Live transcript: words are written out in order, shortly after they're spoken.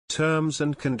Terms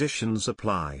and conditions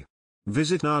apply.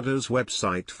 Visit NADA's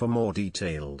website for more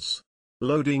details.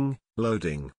 Loading.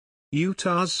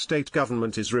 Utah's state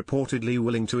government is reportedly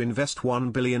willing to invest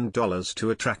 $1 billion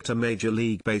to attract a Major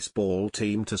League Baseball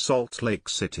team to Salt Lake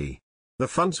City. The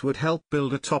funds would help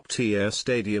build a top-tier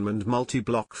stadium and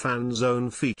multi-block fan zone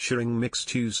featuring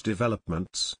mixed-use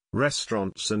developments,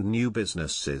 restaurants and new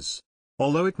businesses.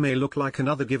 Although it may look like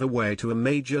another giveaway to a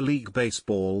Major League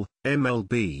Baseball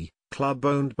 (MLB) club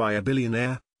owned by a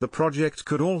billionaire, the project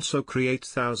could also create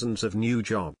thousands of new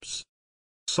jobs.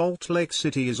 Salt Lake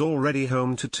City is already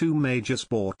home to two major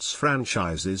sports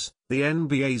franchises, the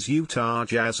NBA's Utah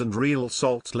Jazz and Real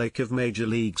Salt Lake of Major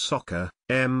League Soccer,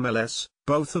 MLS,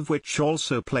 both of which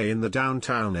also play in the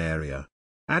downtown area.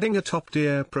 Adding a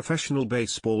top-tier professional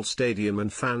baseball stadium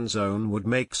and fan zone would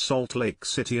make Salt Lake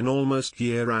City an almost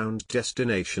year-round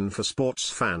destination for sports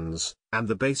fans, and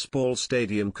the baseball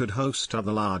stadium could host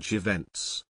other large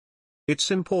events.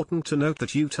 It's important to note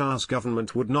that Utah's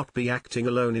government would not be acting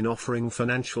alone in offering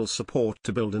financial support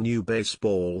to build a new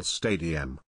baseball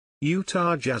stadium.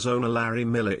 Utah Jazz owner Larry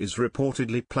Miller is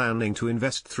reportedly planning to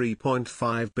invest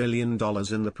 $3.5 billion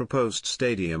in the proposed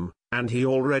stadium, and he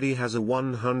already has a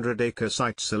 100-acre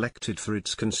site selected for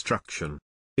its construction.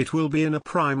 It will be in a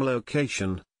prime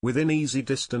location, within easy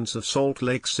distance of Salt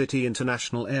Lake City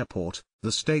International Airport,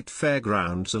 the state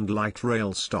fairgrounds and light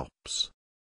rail stops.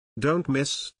 Don't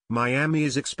miss, Miami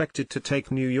is expected to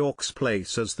take New York's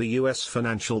place as the U.S.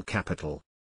 financial capital.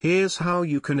 Here's how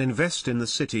you can invest in the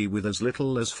city with as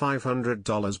little as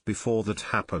 $500 before that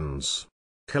happens.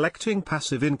 Collecting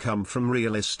passive income from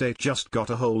real estate just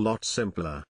got a whole lot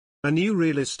simpler. A new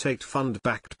real estate fund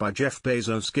backed by Jeff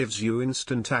Bezos gives you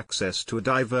instant access to a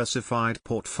diversified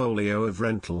portfolio of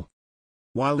rental.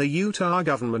 While the Utah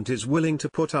government is willing to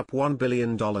put up $1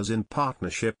 billion in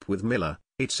partnership with Miller,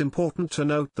 it's important to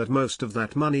note that most of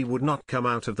that money would not come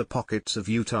out of the pockets of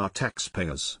Utah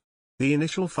taxpayers. The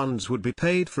initial funds would be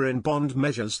paid for in bond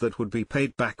measures that would be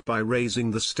paid back by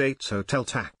raising the state's hotel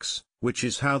tax, which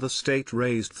is how the state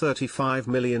raised $35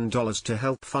 million to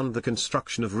help fund the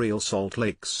construction of Real Salt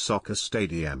Lake's soccer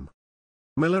stadium.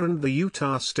 Miller and the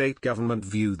Utah state government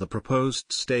view the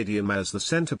proposed stadium as the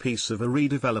centerpiece of a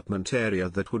redevelopment area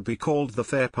that would be called the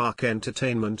Fair Park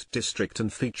Entertainment District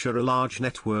and feature a large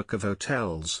network of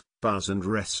hotels, bars and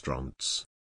restaurants.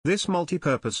 This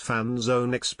multi-purpose fan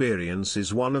zone experience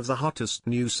is one of the hottest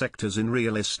new sectors in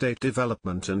real estate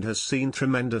development and has seen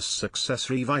tremendous success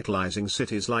revitalizing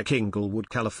cities like Inglewood,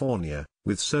 California,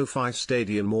 with SoFi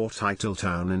Stadium or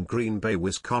Titletown in Green Bay,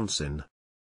 Wisconsin.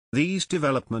 These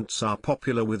developments are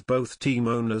popular with both team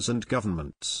owners and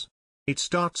governments. It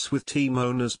starts with team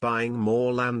owners buying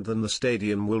more land than the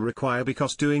stadium will require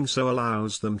because doing so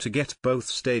allows them to get both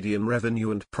stadium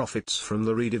revenue and profits from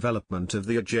the redevelopment of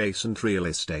the adjacent real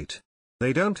estate.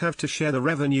 They don't have to share the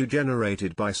revenue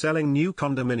generated by selling new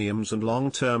condominiums and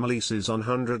long-term leases on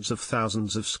hundreds of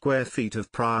thousands of square feet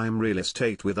of prime real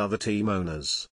estate with other team owners.